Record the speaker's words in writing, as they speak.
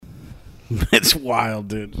It's wild,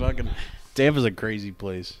 dude. Fucking Tampa's a crazy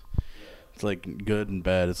place. It's like good and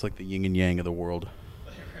bad. It's like the yin and yang of the world.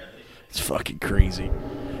 It's fucking crazy.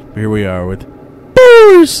 Here we are with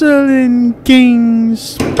Porcelain King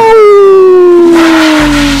Sports.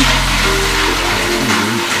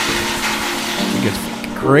 It gets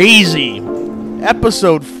fucking crazy.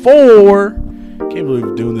 Episode 4. Can't believe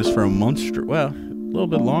we're doing this for a month straight. Well, a little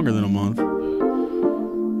bit longer than a month.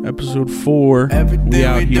 Episode 4. We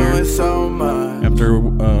out here after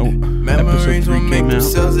episode 3 came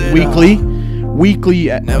out. Weekly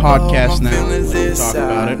podcast now. Let's talk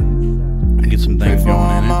about it. Get some things going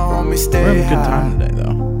in it. We're having a good time today,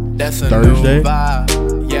 though. Thursday.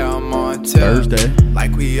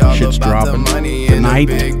 Shit's dropping tonight. How we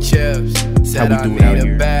do it out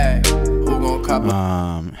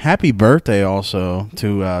here. Happy birthday also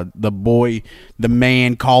to the boy, the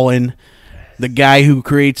man, Colin, the guy who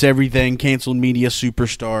creates everything, canceled media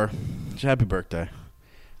superstar. Just happy birthday.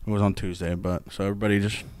 It was on Tuesday, but so everybody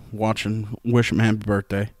just watching, wish him happy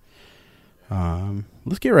birthday.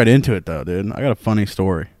 Let's get right into it, though, dude. I got a funny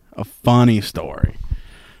story.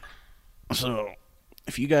 So,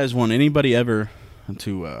 if you guys want anybody ever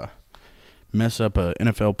to mess up a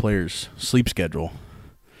NFL player's sleep schedule,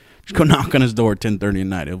 just go knock on his door at 10:30 at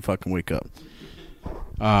night. He'll fucking wake up.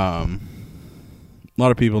 A lot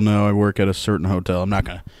of people know I work at a certain hotel. I'm not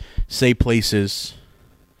going to say places.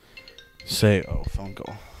 Phone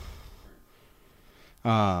call.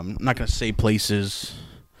 I'm not going to say places.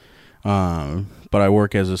 But I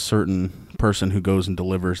work as a certain person who goes and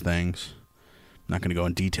delivers things. I'm not going to go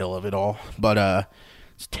in detail of it all. But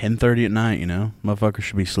it's 10:30 at night, you know. Motherfuckers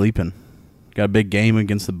should be sleeping. Got a big game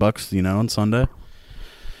against the Bucks, you know, on Sunday.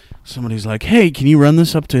 Somebody's like, hey, can you run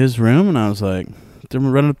this up to his room? And I was like,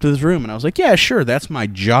 run it up to his room. And I was like, yeah, sure, that's my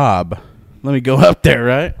job. Let me go up there,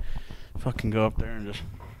 right? Fucking go up there and just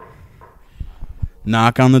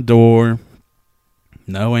knock on the door.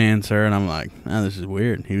 No answer, and I'm like, this is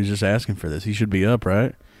weird. He was just asking for this. He should be up,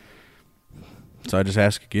 right? So I just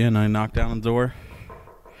ask again. I knock down the door.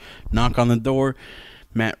 Knock on the door.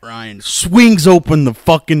 Matt Ryan swings open the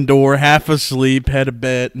fucking door, half asleep, head of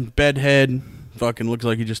bedhead. Fucking looks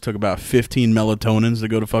like he just took about 15 melatonins to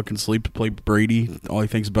go to fucking sleep to play Brady. All he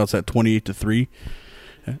thinks about is that 28-3.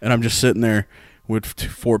 And I'm just sitting there with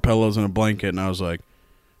 4 pillows and a blanket, and I was like,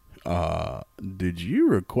 did you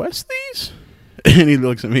request these? And he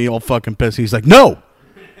looks at me all fucking pissed. He's like, no.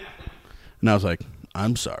 And I was like,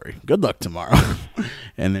 I'm sorry. Good luck tomorrow.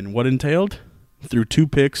 And then what entailed? Threw 2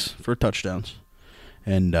 picks for touchdowns.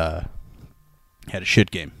 And had a shit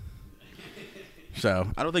game. So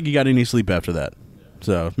I don't think he got any sleep after that.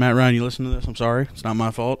 So if Matt Ryan, you listen to this, I'm sorry. It's not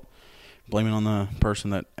my fault. Blame it on the person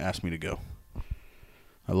that asked me to go.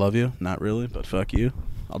 I love you. Not really, but fuck you.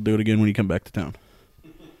 I'll do it again when you come back to town.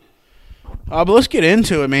 But let's get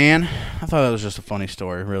into it, man. I thought that was just a funny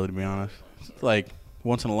story, really, to be honest. It's like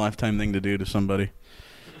once-in-a-lifetime thing to do to somebody.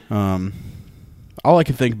 All I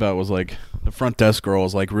could think about was, like, the front desk girl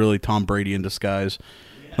is, like, really Tom Brady in disguise.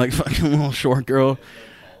 Like, fucking little short girl.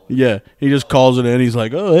 Yeah, he just calls it in. He's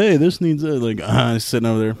like, oh, hey, this needs it. Like, he's sitting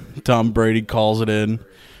over there. Tom Brady calls it in.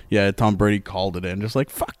 Yeah, Tom Brady called it in. Just like,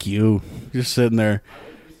 fuck you. Just sitting there.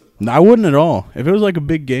 No, I wouldn't at all. If it was, like, a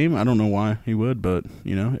big game, I don't know why he would, but,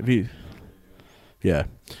 you know, if he... Yeah,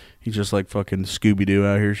 he's just like fucking Scooby-Doo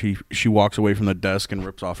out here. She walks away from the desk and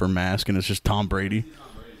rips off her mask, and it's just Tom Brady.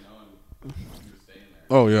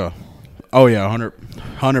 Oh, yeah.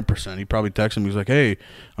 100%. He probably texted him. He's like, hey,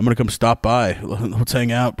 I'm going to come stop by. Let's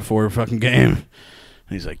hang out before a fucking game. And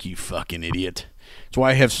he's like, you fucking idiot. That's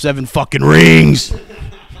why I have 7 fucking rings.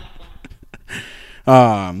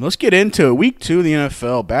 Let's get into it. Week 2 of the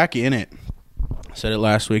NFL. Back in it. I said it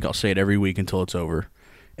last week. I'll say it every week until it's over.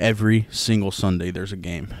 Every single Sunday there's a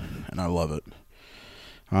game, and I love it.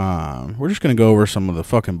 We're just going to go over some of the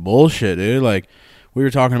fucking bullshit, dude. Like, we were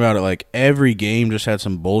talking about it, like, every game just had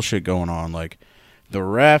some bullshit going on. Like, the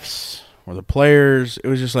refs or the players. It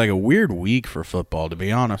was just, like, a weird week for football, to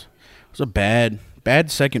be honest. It was a bad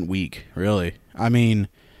second week, really. I mean,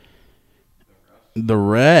 the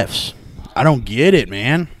refs. I don't get it,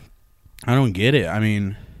 man. I don't get it. I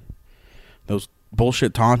mean, those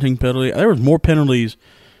bullshit taunting penalties. There was more penalties.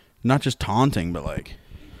 Not just taunting, but like,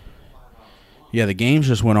 yeah, the games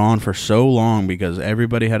just went on for so long because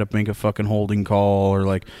everybody had to make a fucking holding call or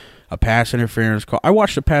like a pass interference call. I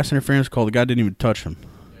watched a pass interference call. The guy didn't even touch him.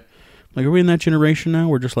 Like, are we in that generation now?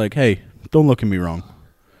 We're just like, hey, don't look at me wrong.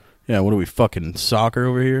 Yeah, what are we, fucking soccer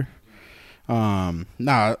over here?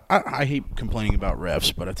 I hate complaining about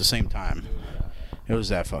refs, but at the same time, it was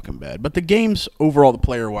that fucking bad. But the games overall, the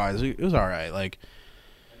player-wise, it was all right. Like,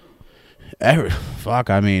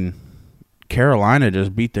 I mean, Carolina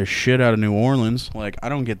just beat the shit out of New Orleans. Like, I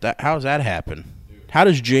don't get that. How does that happen? How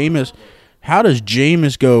does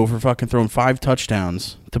Jameis go from fucking throwing 5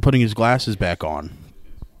 touchdowns to putting his glasses back on?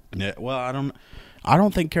 Yeah, well, I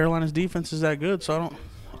don't think Carolina's defense is that good, so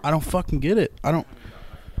I don't fucking get it.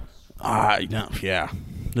 Yeah.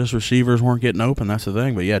 Those receivers weren't getting open, that's the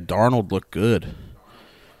thing. But yeah, Darnold looked good.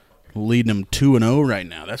 Leading them 2-0 right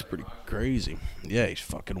now. That's pretty crazy. Yeah, he's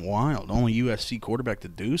fucking wild. Only USC quarterback to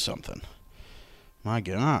do something. My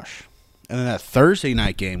gosh. And then that Thursday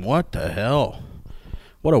night game, what the hell?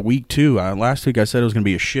 What a week 2. Last week I said it was going to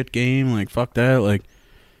be a shit game. Like, fuck that. Like,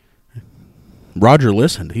 Roger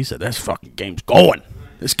listened. He said, this fucking game's going.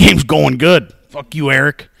 This game's going good. Fuck you,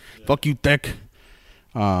 Eric. Fuck you, Thick.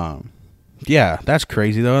 Yeah, that's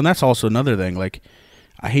crazy, though. And that's also another thing. Like,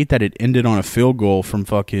 I hate that it ended on a field goal from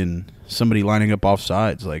fucking somebody lining up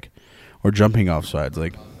offsides, like, or jumping offsides.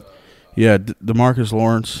 Like, yeah, DeMarcus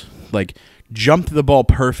Lawrence, like, jumped the ball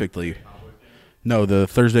perfectly. No, the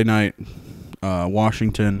Thursday night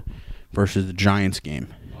Washington versus the Giants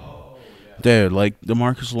game. Dude, like,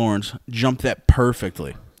 DeMarcus Lawrence jumped that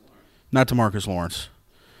perfectly. Not DeMarcus Lawrence.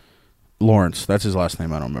 Lawrence, that's his last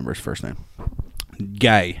name. I don't remember his first name.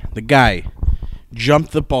 The guy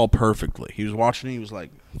jumped the ball perfectly. He was watching it. He was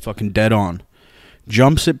like fucking dead on.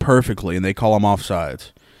 Jumps it perfectly, and they call him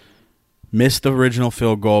offsides. Missed the original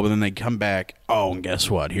field goal, but then they come back. Oh, and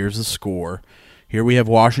guess what? Here's the score. Here we have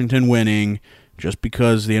Washington winning just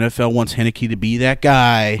because the NFL wants Heineke to be that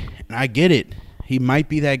guy. And I get it. He might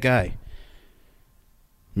be that guy.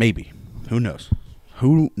 Maybe. Who knows?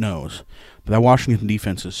 Who knows? But that Washington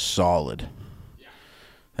defense is solid.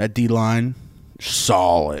 That D-line,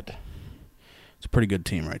 solid. It's a pretty good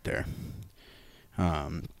team right there.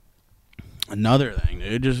 Another thing,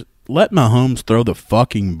 dude, just let Mahomes throw the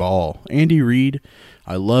fucking ball. Andy Reid,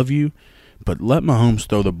 I love you, but let Mahomes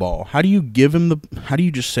throw the ball. How do you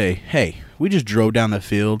just say, hey, we just drove down the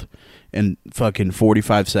field in fucking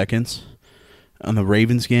 45 seconds on the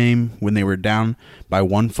Ravens game when they were down by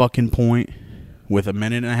 1 fucking point with a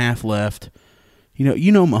minute and a half left.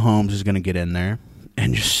 You know Mahomes is going to get in there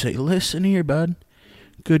and just say, listen here, bud,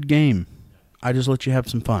 good game. I just let you have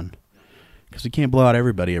some fun because we can't blow out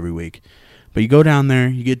everybody every week. But you go down there,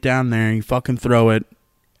 you get down there, you fucking throw it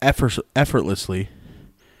effortlessly,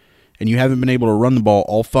 and you haven't been able to run the ball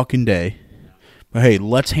all fucking day. But hey,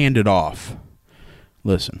 let's hand it off.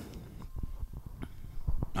 Listen,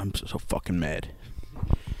 I'm so fucking mad.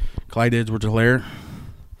 Clyde Edwards-Helaire,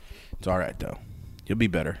 it's all right though. You'll be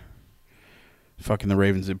better. Fucking the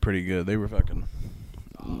Ravens did pretty good. They were fucking.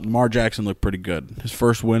 Lamar Jackson looked pretty good. His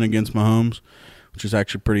first win against Mahomes, which is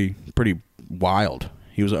actually pretty wild.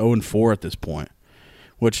 He was 0-4 at this point,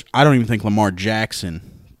 which I don't even think Lamar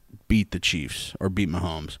Jackson beat the Chiefs or beat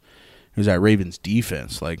Mahomes. It was that Ravens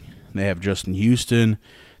defense. Like, they have Justin Houston.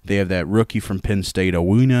 They have that rookie from Penn State,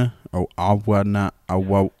 Awina.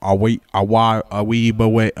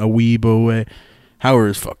 However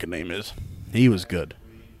his fucking name is. He was good.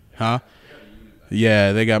 Huh?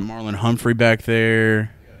 Yeah, they got Marlon Humphrey back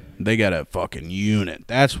there. They got a fucking unit.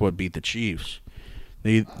 That's what beat the Chiefs.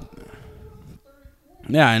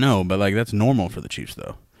 Yeah, I know, but like that's normal for the Chiefs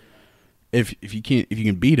though. If you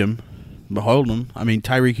can beat them, but hold them. I mean,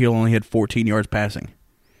 Tyreek Hill only had 14 yards passing.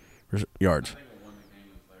 Yards.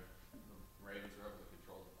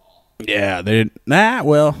 Yeah, they didn't.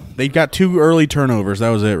 Well, they got 2 early turnovers. That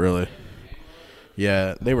was it, really.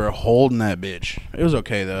 Yeah, they were holding that bitch. It was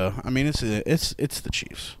okay though. I mean, it's the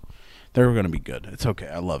Chiefs. They're gonna be good. It's okay.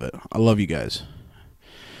 I love it. I love you guys.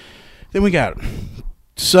 Then we got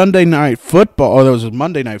Sunday night football. Oh, that was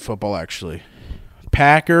Monday night football actually.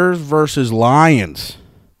 Packers versus Lions.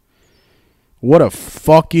 What a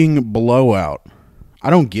fucking blowout. I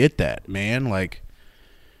don't get that, man. Like,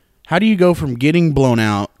 how do you go from getting blown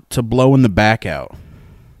out to blowing the back out?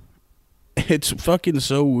 It's fucking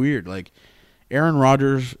so weird. Like, Aaron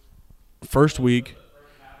Rodgers, first week.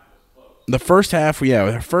 The first half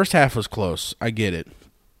was close. I get it.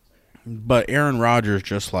 But Aaron Rodgers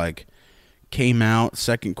just, like, came out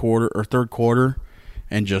second quarter or third quarter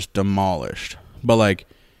and just demolished. But, like,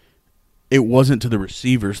 it wasn't to the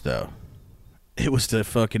receivers, though. It was to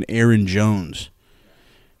fucking Aaron Jones.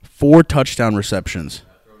 4 touchdown receptions.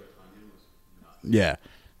 Yeah.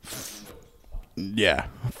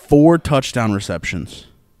 4 touchdown receptions.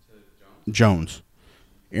 Jones.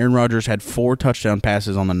 Aaron Rodgers had 4 touchdown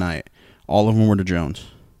passes on the night. All of them were to Jones.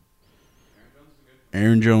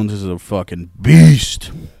 Aaron Jones is a fucking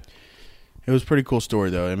beast. It was a pretty cool story,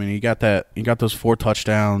 though. I mean, he got those 4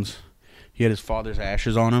 touchdowns. He had his father's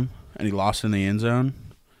ashes on him, and he lost in the end zone.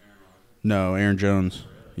 No, Aaron Jones.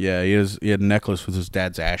 Yeah, he had a necklace with his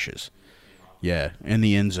dad's ashes. Yeah, in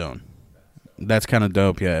the end zone. That's kind of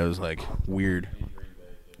dope. Yeah, it was like weird.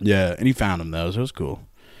 Yeah, and he found him though, so it was cool.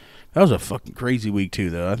 That was a fucking crazy week too,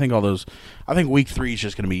 though. I think week 3 is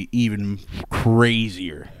just gonna be even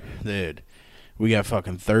crazier, dude. We got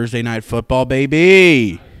fucking Thursday night football,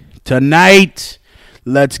 baby. Tonight,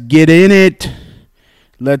 let's get in it.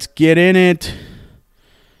 Let's get in it.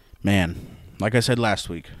 Man, like I said last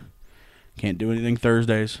week, can't do anything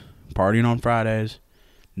Thursdays. Partying on Fridays.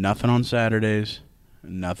 Nothing on Saturdays.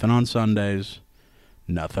 Nothing on Sundays.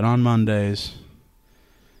 Nothing on Mondays.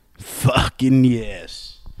 Fucking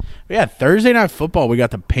yes. Yeah, Thursday night football, we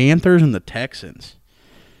got the Panthers and the Texans.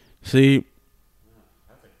 See,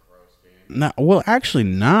 That's a gross game. well, actually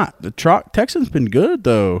not. The Texans been good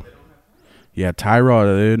though. Yeah,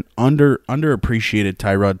 Tyrod, underappreciated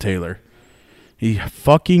Tyrod Taylor. He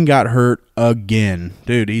fucking got hurt again,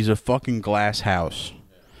 dude. He's a fucking glass house.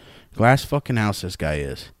 Glass fucking house. This guy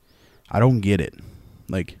is. I don't get it.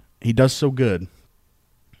 Like, he does so good,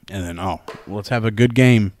 and then let's have a good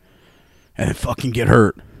game, and then fucking get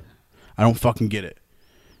hurt. I don't fucking get it.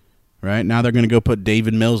 Right now they're gonna go put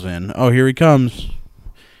David Mills in. Oh, here he comes.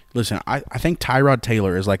 Listen, I think Tyrod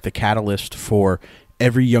Taylor is like the catalyst for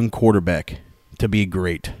every young quarterback to be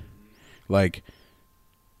great. Like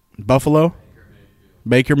Buffalo,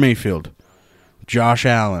 Baker Mayfield, Josh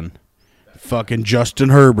Allen, fucking Justin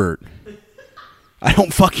Herbert. I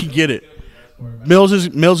don't fucking get it. Mills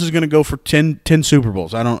is gonna go for 10 Super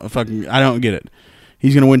Bowls. I don't get it.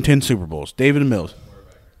 He's gonna win 10 Super Bowls. David Mills.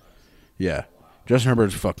 Yeah. Justin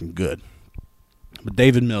Herbert's fucking good. But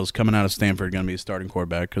David Mills coming out of Stanford going to be a starting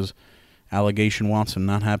quarterback because allegation Watson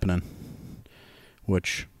not happening.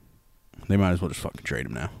 Which they might as well just fucking trade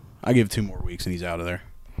him now. I give 2 more weeks and he's out of there.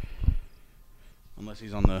 Unless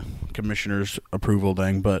he's on the commissioner's approval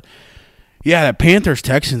thing. But, yeah, that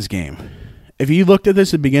Panthers-Texans game. If you looked at this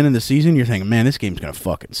at the beginning of the season, you're thinking, man, this game's going to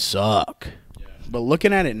fucking suck. Yeah. But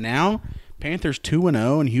looking at it now, Panthers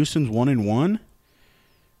 2-0 and Houston's 1-1.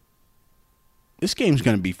 This game's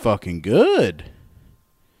going to be fucking good.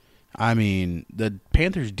 I mean, the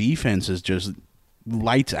Panthers' defense is just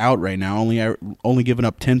lights out right now, only giving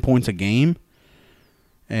up 10 points a game.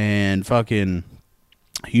 And fucking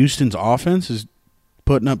Houston's offense is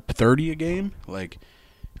putting up 30 a game. Like,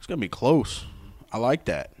 it's going to be close. I like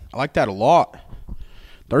that. I like that a lot.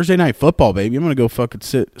 Thursday night football, baby. I'm going to go fucking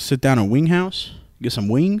sit down in Wing House, get some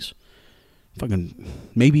wings, fucking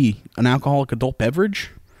maybe an alcoholic adult beverage.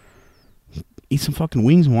 Eat some fucking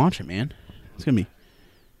wings and watch it, man. It's going to be...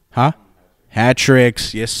 Huh? Hat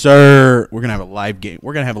tricks. Yes, sir. We're going to have a live game.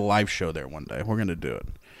 We're going to have a live show there one day. We're going to do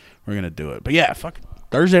it. But, yeah, fucking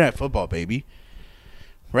Thursday night football, baby.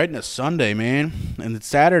 Right into Sunday, man. And then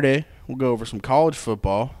Saturday, we'll go over some college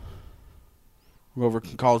football. We'll go over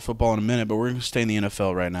some college football in a minute, but we're going to stay in the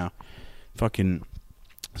NFL right now. Fucking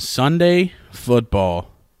Sunday football.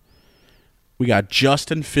 We got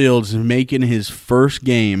Justin Fields making his first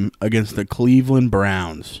game against the Cleveland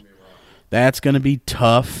Browns. That's going to be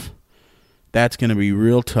tough. That's going to be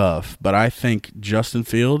real tough. But I think Justin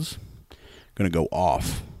Fields going to go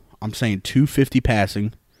off. I'm saying 250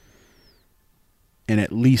 passing and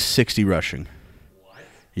at least 60 rushing. What?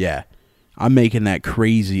 Yeah. I'm making that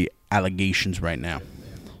crazy allegations right now.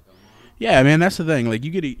 Yeah, man, that's the thing. Like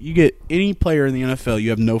you get any player in the NFL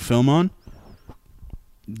you have no film on,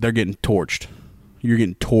 they're getting torched. You're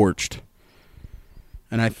getting torched.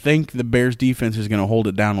 And I think the Bears defense is going to hold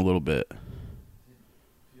it down a little bit.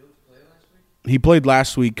 He played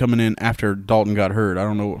last week coming in after Dalton got hurt. I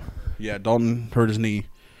don't know. Yeah, Dalton hurt his knee.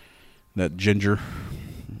 That ginger.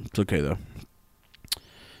 It's okay, though.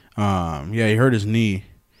 Yeah, he hurt his knee.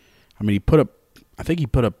 I mean, I think he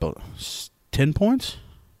put up 10 points?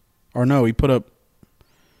 Or no, he put up,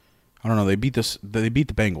 I don't know, they beat the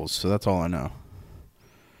Bengals, so that's all I know.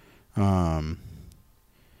 But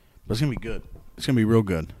it's going to be good. It's going to be real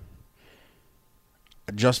good.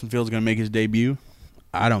 Justin Fields is going to make his debut.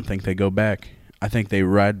 I don't think they go back. I think they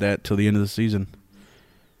ride that till the end of the season.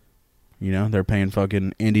 You know, they're paying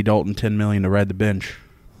fucking Andy Dalton $10 million to ride the bench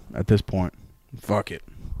at this point. Fuck it.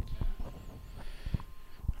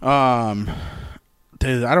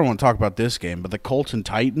 Dude, I don't want to talk about this game, but the Colts and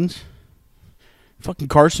Titans, fucking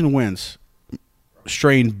Carson Wentz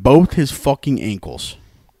strained both his fucking ankles.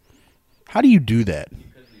 How do you do that?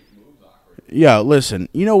 Yeah, listen,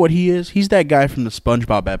 you know what he is? He's that guy from the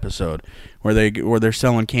SpongeBob episode where they're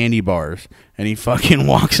selling candy bars, and he fucking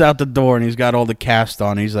walks out the door and he's got all the cast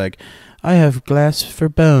on. He's like, I have glass for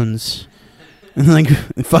bones. And like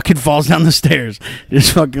it fucking falls down the stairs.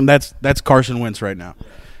 Just fucking that's Carson Wentz right now.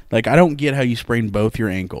 Like, I don't get how you sprain both your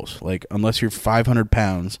ankles. Like, unless you're 500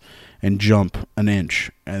 pounds and jump an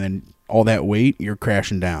inch and then all that weight, you're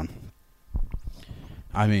crashing down.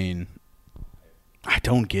 I mean, I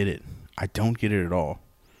don't get it. I don't get it at all.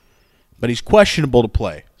 But he's questionable to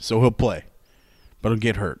play, so he'll play. But he'll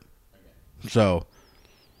get hurt. So,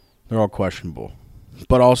 they're all questionable.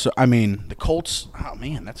 But also, I mean, the Colts, oh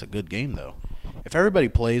man, that's a good game, though. If everybody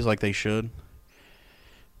plays like they should,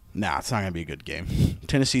 it's not going to be a good game.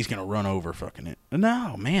 Tennessee's going to run over fucking it.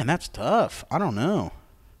 No, man, that's tough. I don't know.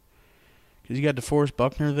 Because you got DeForest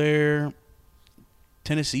Buckner there.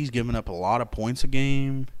 Tennessee's giving up a lot of points a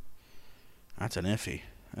game. That's an iffy.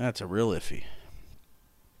 That's a real iffy.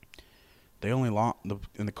 They only lost,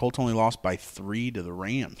 and the Colts only lost by 3 to the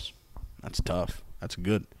Rams. That's tough. That's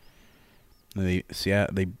good.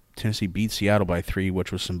 Tennessee beat Seattle by 3,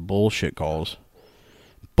 which was some bullshit calls.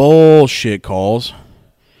 Bullshit calls.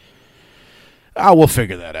 We'll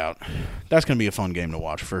figure that out. That's going to be a fun game to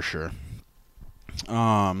watch for sure.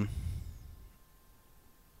 And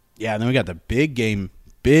then we got the big game,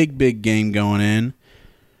 big game going in.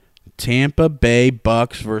 Tampa Bay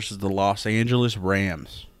Bucks versus the Los Angeles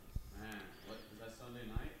Rams. Man, is that Sunday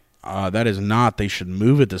night? That is not. They should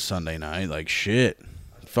move it to Sunday night. Like, shit.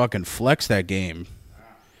 Fucking flex that game.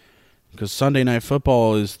 Because Sunday Night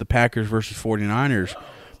Football is the Packers versus 49ers.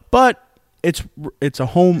 But it's a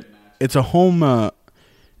home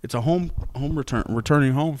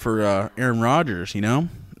returning home for Aaron Rodgers, you know?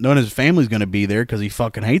 Knowing his family's going to be there because he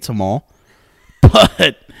fucking hates them all.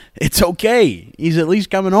 But it's okay. He's at least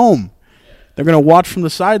coming home. They're going to watch from the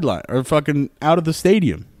sideline or fucking out of the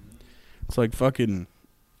stadium. It's like fucking...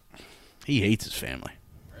 He hates his family.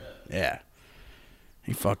 Yeah.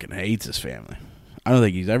 He fucking hates his family. I don't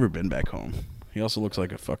think he's ever been back home. He also looks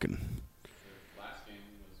like a fucking... Last game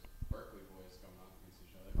was Berkeley boys going off against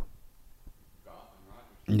each other. Goff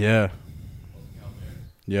and Rodgers. Yeah.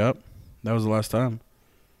 Yep. That was the last time.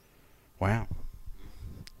 Wow.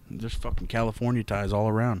 Just fucking California ties all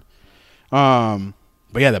around. But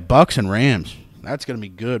yeah, the Bucks and Rams. That's going to be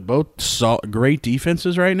good. Both great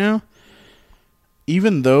defenses right now.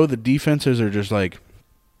 Even though the defenses are just like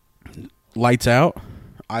lights out,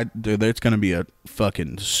 it's going to be a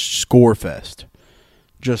fucking score fest.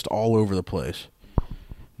 Just all over the place.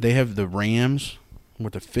 They have the Rams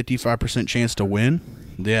with a 55% chance to win.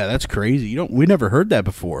 Yeah, that's crazy. We never heard that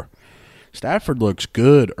before. Stafford looks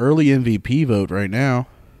good. Early MVP vote right now.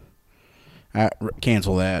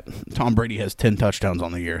 Cancel that. Tom Brady has 10 touchdowns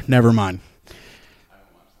on the year. Never mind.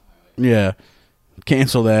 Yeah.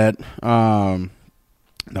 Cancel that. No,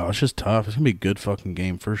 it's just tough. It's going to be a good fucking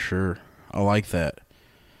game for sure. I like that.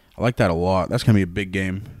 I like that a lot. That's going to be a big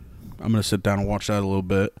game. I'm going to sit down and watch that a little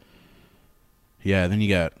bit. Yeah, then you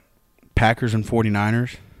got Packers and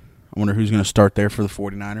 49ers. I wonder who's going to start there for the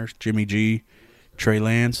 49ers. Jimmy G, Trey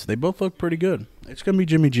Lance. They both look pretty good. It's going to be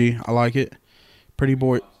Jimmy G. I like it. Pretty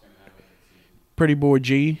boy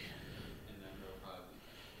G.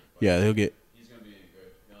 Yeah, he'll get. He's going to be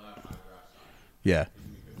good. He'll have 5 drafts on. Yeah.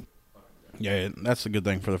 Yeah, that's a good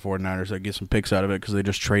thing for the 49ers. They get some picks out of it because they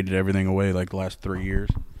just traded everything away like the last 3 years.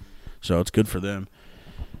 So it's good for them.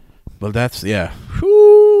 But that's, yeah.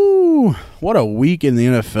 Whew. What a week in the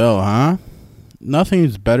NFL, huh?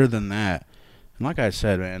 Nothing's better than that. And like I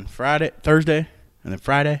said, man, Thursday, and then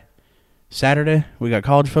Friday, Saturday, we got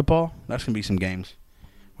college football. That's going to be some games.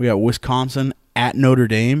 We got Wisconsin at Notre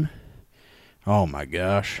Dame. Oh, my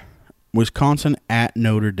gosh. Wisconsin at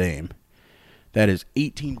Notre Dame. That is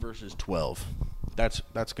 18 versus 12. That's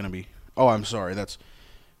going to be... Oh, I'm sorry. That's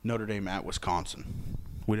Notre Dame at Wisconsin.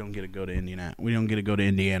 We don't get to go to Indiana.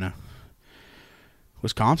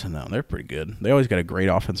 Wisconsin, though, they're pretty good. They always got a great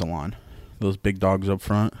offensive line. Those big dogs up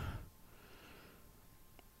front.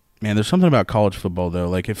 Man, there's something about college football, though.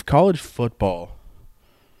 Like, if NFL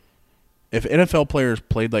players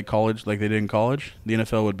played like they did in college, the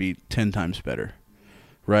NFL would be 10 times better.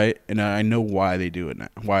 Right? And I know why they do it now.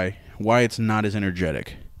 Why it's not as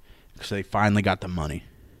energetic. Because they finally got the money.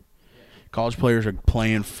 College players are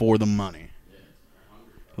playing for the money.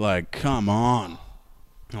 Like, come on.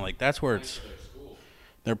 Like, that's where it's...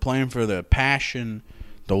 They're playing for the passion,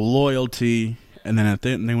 the loyalty, and then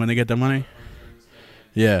when they get the money...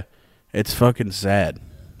 Yeah. It's fucking sad.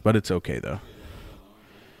 But it's okay, though.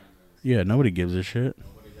 Yeah, nobody gives a shit.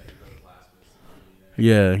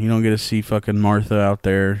 Yeah, you don't get to see fucking Martha out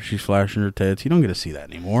there. She's flashing her tits. You don't get to see that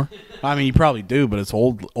anymore. I mean, you probably do, but it's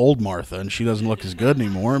old Martha, and she doesn't look as good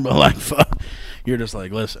anymore. But, like, fuck, you're just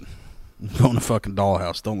like, listen, I'm going to fucking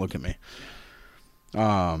dollhouse. Don't look at me.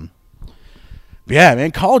 But yeah,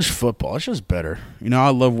 man, college football, it's just better. You know, I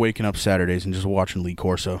love waking up Saturdays and just watching Lee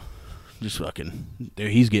Corso. Just fucking,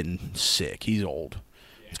 dude, he's getting sick. He's old.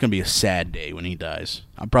 It's going to be a sad day when he dies.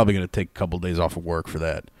 I'm probably going to take a couple days off of work for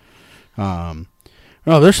that. Oh,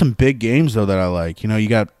 there's some big games though that I like. You know, you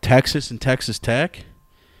got Texas and Texas Tech,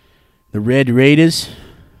 the Red Raiders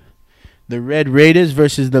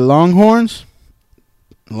versus the Longhorns.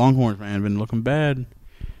 Longhorns, man, have been looking bad.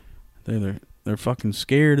 They're fucking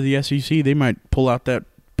scared of the SEC. They might pull out that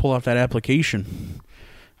application.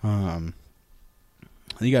 You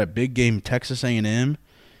got a big game, Texas A&M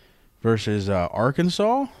versus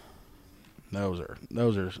Arkansas. Those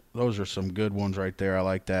are some good ones right there. I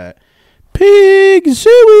like that. Pig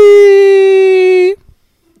Zooey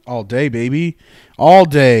all day, baby, all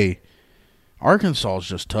day. Arkansas is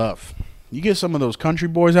just tough. You get some of those country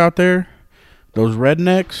boys out there, those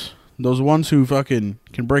rednecks, those ones who fucking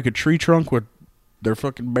can break a tree trunk with their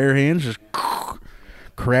fucking bare hands, just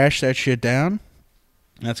crash that shit down.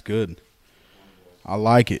 That's good. I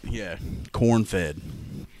like it. Yeah, corn fed,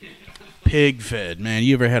 pig fed. Man,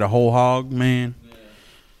 you ever had a whole hog, man?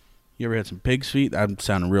 You ever had some pig's feet? I'm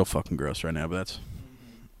sounding real fucking gross right now, but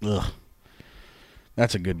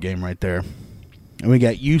that's a good game right there. And we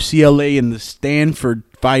got UCLA and the Stanford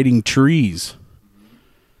fighting trees.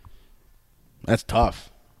 That's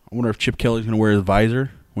tough. I wonder if Chip Kelly's going to wear his visor.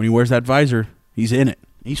 When he wears that visor, he's in it.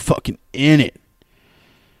 He's fucking in it.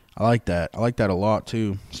 I like that. I like that a lot,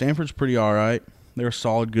 too. Stanford's pretty all right. They're a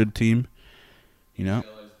solid, good team. You know?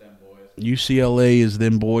 UCLA is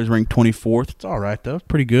them boys, ranked 24th. It's all right, though. It's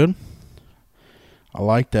pretty good. I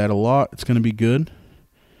like that a lot. It's going to be good.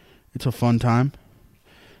 It's a fun time.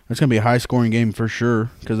 It's going to be a high-scoring game for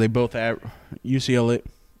sure because they both have UCLA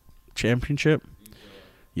championship.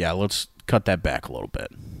 Yeah, let's cut that back a little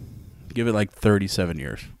bit. Give it like 37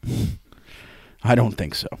 years. I don't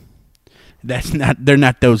think so. They're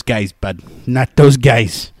not those guys, bud. Not those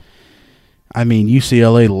guys. I mean,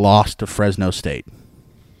 UCLA lost to Fresno State.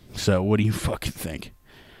 So what do you fucking think?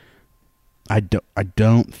 I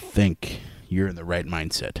don't think you're in the right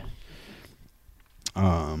mindset.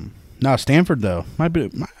 No, Stanford though.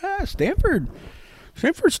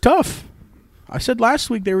 Stanford's tough. I said last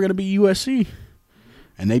week they were going to beat USC,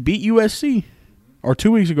 and they beat USC, or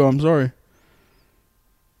 2 weeks ago. I'm sorry.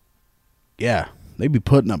 Yeah, they be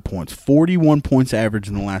putting up points. 41 points average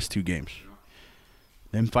in the last 2 games.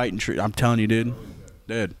 Them fighting trees. I'm telling you, dude,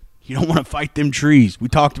 you don't want to fight them trees. We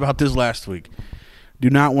talked about this last week. Do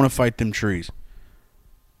not want to fight them trees.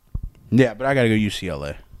 Yeah, but I got to go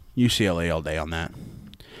UCLA. UCLA all day on that.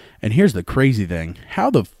 And here's the crazy thing.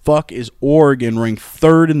 How the fuck is Oregon ranked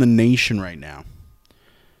 3rd in the nation right now?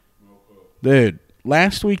 Dude,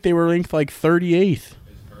 last week they were ranked like 38th. Is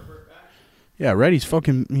Herbert back? Yeah, right. He's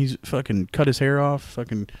fucking cut his hair off,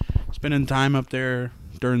 fucking spending time up there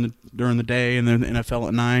during the day and then the NFL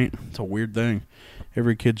at night. It's a weird thing.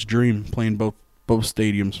 Every kid's dream, playing both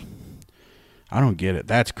stadiums. I don't get it.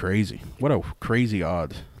 That's crazy. What a crazy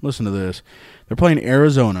odds. Listen to this. They're playing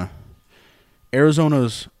Arizona.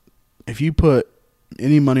 Arizona's, if you put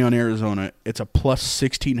any money on Arizona, it's a plus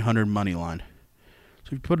 1,600 money line. So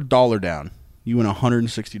if you put $1 down, you win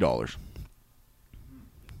 $160.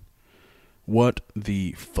 What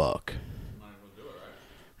the fuck? Might as well do it, right?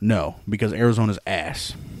 No, because Arizona's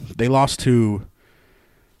ass. They lost to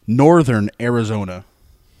Northern Arizona.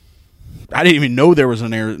 I didn't even know there was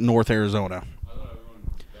an North Arizona. I thought everyone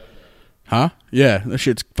does that. Huh? Yeah, that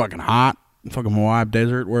shit's fucking hot. Fucking Moab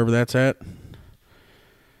Desert, wherever that's at.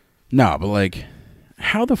 No, but like,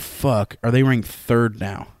 how the fuck are they ranked 3rd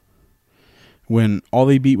now? When all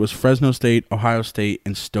they beat was Fresno State, Ohio State,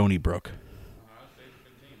 and Stony Brook. Ohio State's a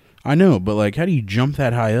good team. I know, but like, how do you jump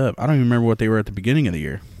that high up? I don't even remember what they were at the beginning of the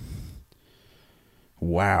year.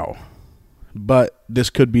 Wow. But this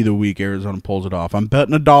could be the week Arizona pulls it off. I'm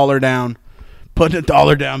betting $1 down. Putting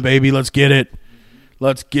 $1 down, baby. Let's get it.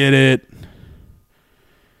 Let's get it.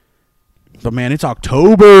 But, man, it's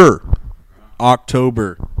October.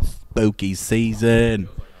 October. Spooky season.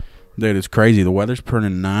 Dude, it's crazy. The weather's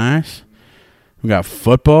turning nice. We got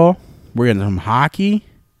football. We're getting some hockey.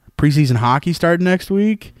 Preseason hockey starting next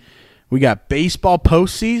week. We got baseball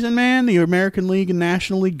postseason, man. The American League and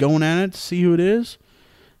National League going at it to see who it is.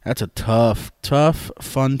 That's a tough,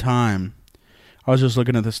 fun time. I was just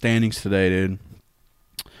looking at the standings today, dude.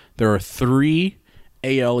 There are 3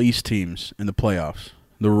 AL East teams in the playoffs.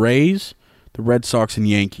 The Rays, the Red Sox, and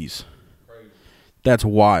Yankees. Crazy. That's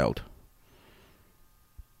wild.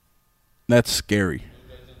 That's scary. Blue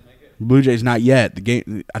Jays didn't make it? Blue Jays not yet. The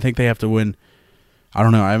game. I think they have to win. I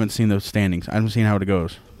don't know. I haven't seen those standings. I haven't seen how it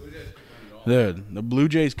goes. The Blue Jays could win it all. Dude, the Blue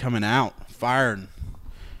Jays coming out, firing.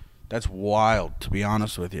 That's wild, to be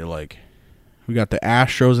honest with you. Like, we got the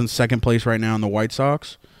Astros in second place right now and the White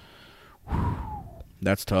Sox. Whew,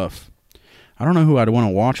 that's tough. I don't know who I'd want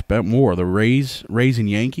to watch bet more. The Rays and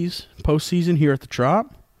Yankees postseason here at the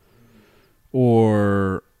Trop.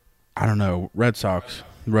 or I don't know, Red Sox.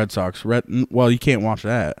 Well, you can't watch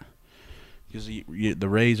that because the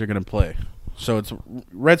Rays are going to play. So it's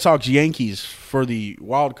Red Sox Yankees for the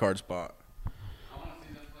wild card spot. I want to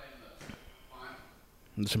see them play in the final.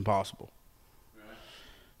 It's impossible.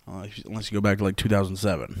 Really? Unless you go back to like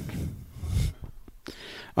 2007.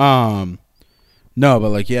 No, but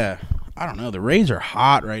like, yeah, I don't know. The Rays are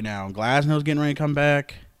hot right now. Glasnow's getting ready to come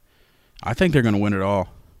back. I think they're going to win it all.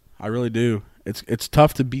 I really do. It's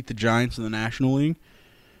tough to beat the Giants in the National League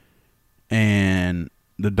and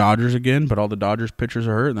the Dodgers again, but all the Dodgers pitchers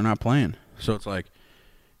are hurt and they're not playing. So it's like,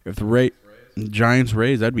 if the Giants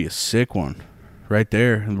Rays, that'd be a sick one right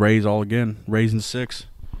there. And Rays all again. Rays in 6.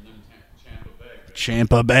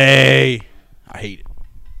 Champa Bay. I hate it.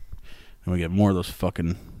 And we get more of those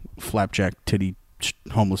fucking flapjack titty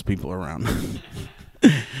homeless people around.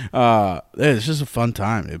 It's just a fun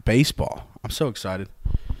time. Baseball. I'm so excited.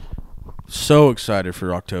 So excited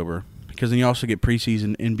for October. Because then you also get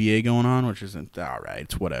preseason NBA going on, which isn't all right.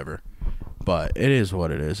 It's whatever. But it is what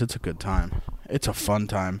it is. It's a good time. It's a fun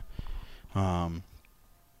time.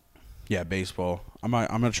 Yeah, baseball. I'm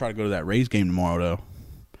going to try to go to that Rays game tomorrow, though.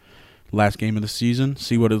 Last game of the season.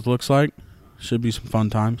 See what it looks like. Should be some fun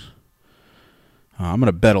times. I'm going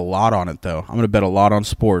to bet a lot on it, though. I'm going to bet a lot on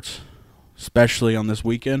sports, especially on this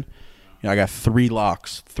weekend. Yeah, I got 3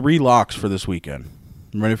 locks. 3 locks for this weekend.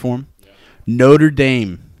 You ready for them? Yeah. Notre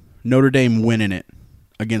Dame winning it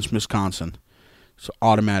against Wisconsin. It's an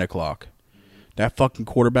automatic lock. That fucking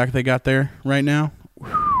quarterback they got there right now,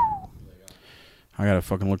 whew, I got to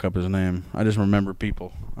fucking look up his name. I just remember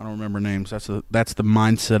people. I don't remember names. That's the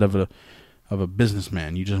mindset of a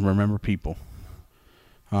businessman. You just remember people.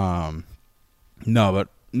 No, but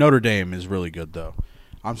Notre Dame is really good, though.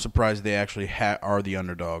 I'm surprised they actually are the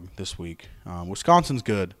underdog this week. Wisconsin's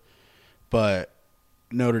good, but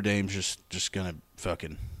Notre Dame's just going to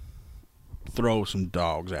fucking throw some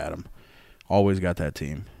dogs at them. Always got that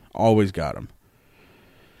team. Always got them.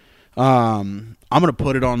 I'm going to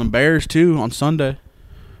put it on the Bears, too, on Sunday.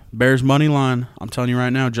 Bears money line. I'm telling you right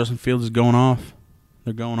now, Justin Fields is going off.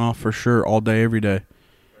 They're going off for sure all day, every day.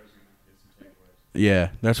 Yeah,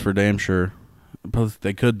 that's for damn sure. But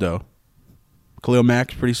they could, though. Khalil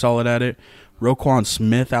Mack's pretty solid at it. Roquan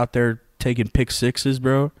Smith out there taking pick sixes,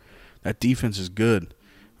 bro. That defense is good.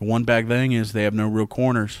 The one bad thing is they have no real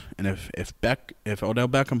corners. And if Odell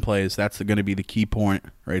Beckham plays, that's going to be the key point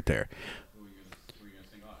right there. Who are you going to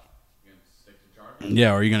sing off? You going to stick to Jarvis?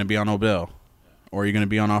 Yeah, or are you going to be on Odell? Or are you going to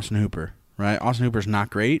be on Austin Hooper? Right? Austin Hooper's not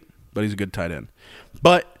great, but he's a good tight end.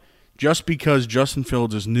 But just because Justin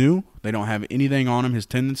Fields is new, they don't have anything on him, his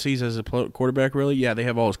tendencies as a quarterback, really. Yeah, they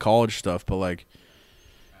have all his college stuff, but, like,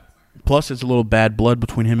 plus it's a little bad blood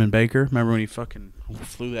between him and Baker. Remember when he fucking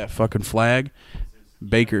flew that fucking flag?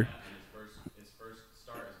 Baker. His first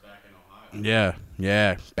start is back in Ohio.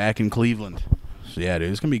 Yeah, back in Cleveland. So, yeah, dude,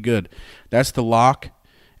 it's going to be good. That's the lock.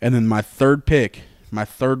 And then my third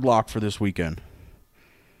lock for this weekend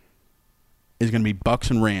is going to be Bucks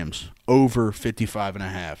and Rams over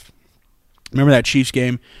 55.5. Remember that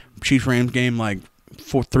Chiefs-Rams game like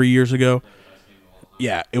 3 years ago?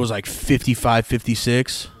 Yeah, it was like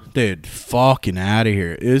 55-56. Dude, fucking out of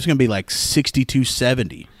here. It was going to be like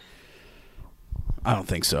 62-70. I don't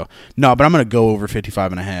think so. No, but I'm going to go over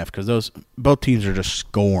 55.5 because both teams are just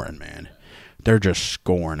scoring, man. They're just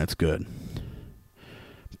scoring. It's good.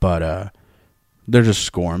 But they're just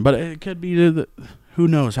scoring. But it could be who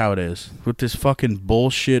knows how it is with this fucking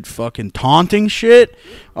bullshit fucking taunting shit.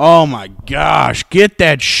 Oh, my gosh. Get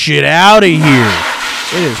that shit out of here.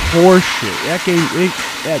 It is horse shit. That game,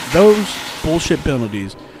 those bullshit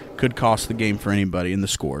penalties could cost the game for anybody in the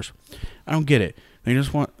scores. I don't get it.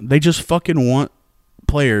 They just fucking want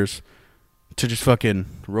players to just fucking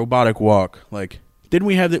robotic walk. Like, didn't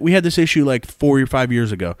we had this issue like 4 or 5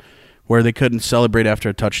 years ago where they couldn't celebrate after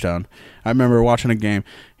a touchdown? I remember watching a game.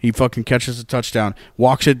 He fucking catches a touchdown,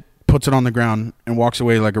 walks it, puts it on the ground, and walks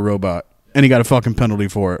away like a robot. And he got a fucking penalty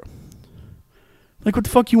for it. Like, what the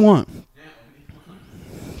fuck you want?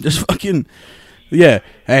 Just fucking, yeah.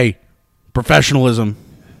 Hey, professionalism.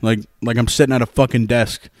 Like I'm sitting at a fucking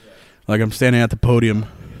desk. Like I'm standing at the podium.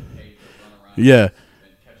 Yeah.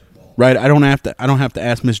 Right. I don't have to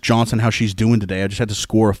ask Miss Johnson how she's doing today. I just had to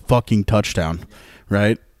score a fucking touchdown.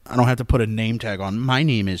 Right. I don't have to put a name tag on. My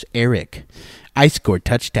name is Eric. I scored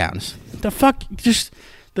touchdowns. The fuck? Just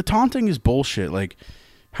the taunting is bullshit. Like,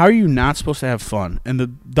 how are you not supposed to have fun? And the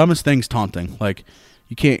dumbest thing's taunting. Like,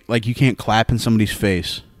 you can't clap in somebody's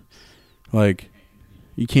face. Like,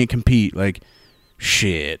 you can't compete. Like,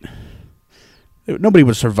 shit. Nobody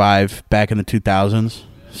would survive back in the 2000s.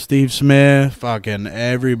 Steve Smith, fucking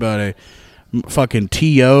everybody. Fucking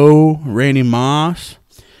T.O., Randy Moss.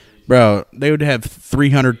 Bro, they would have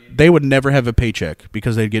 300. They would never have a paycheck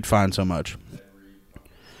because they'd get fined so much.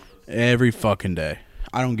 Every fucking day.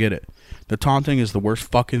 I don't get it. The taunting is the worst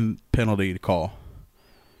fucking penalty to call.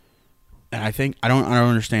 And I think I don't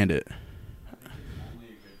understand it.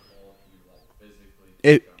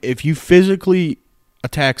 If you physically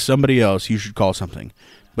attack somebody else, you should call something.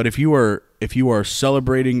 But if you are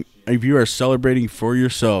celebrating for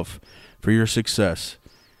yourself, for your success,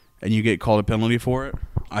 and you get called a penalty for it,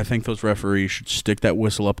 I think those referees should stick that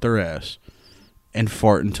whistle up their ass and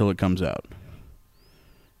fart until it comes out.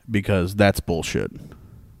 Because that's bullshit.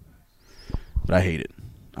 But I hate it.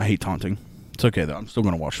 I hate taunting. It's okay though. I'm still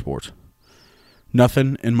gonna watch sports.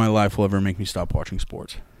 Nothing in my life will ever make me stop watching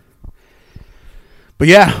sports. But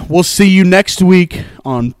yeah, we'll see you next week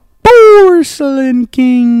on Porcelain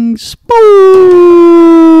King Sports.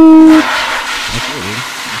 That's it, dude.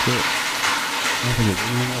 That's it. I don't think there's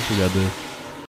anything else we gotta do.